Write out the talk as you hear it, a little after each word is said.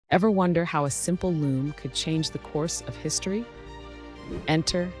Ever wonder how a simple loom could change the course of history?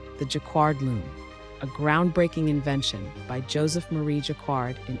 Enter the Jacquard Loom, a groundbreaking invention by Joseph Marie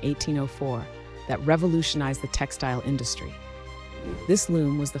Jacquard in 1804 that revolutionized the textile industry. This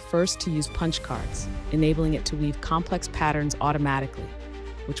loom was the first to use punch cards, enabling it to weave complex patterns automatically,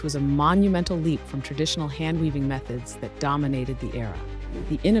 which was a monumental leap from traditional hand-weaving methods that dominated the era.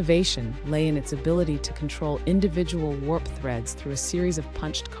 The innovation lay in its ability to control individual warp threads through a series of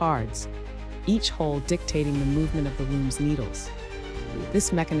punched cards, each hole dictating the movement of the loom's needles.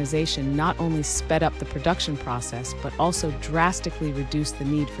 This mechanization not only sped up the production process, but also drastically reduced the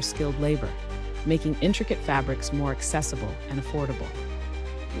need for skilled labor, making intricate fabrics more accessible and affordable.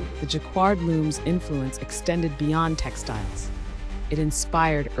 The Jacquard loom's influence extended beyond textiles. It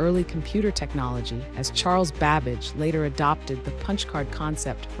inspired early computer technology, as Charles Babbage later adopted the punch card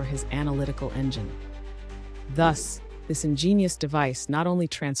concept for his analytical engine. Thus, this ingenious device not only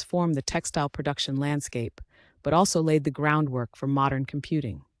transformed the textile production landscape, but also laid the groundwork for modern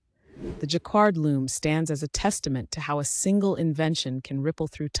computing. The Jacquard loom stands as a testament to how a single invention can ripple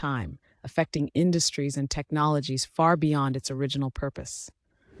through time, affecting industries and technologies far beyond its original purpose.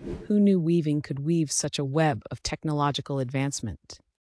 Who knew weaving could weave such a web of technological advancement?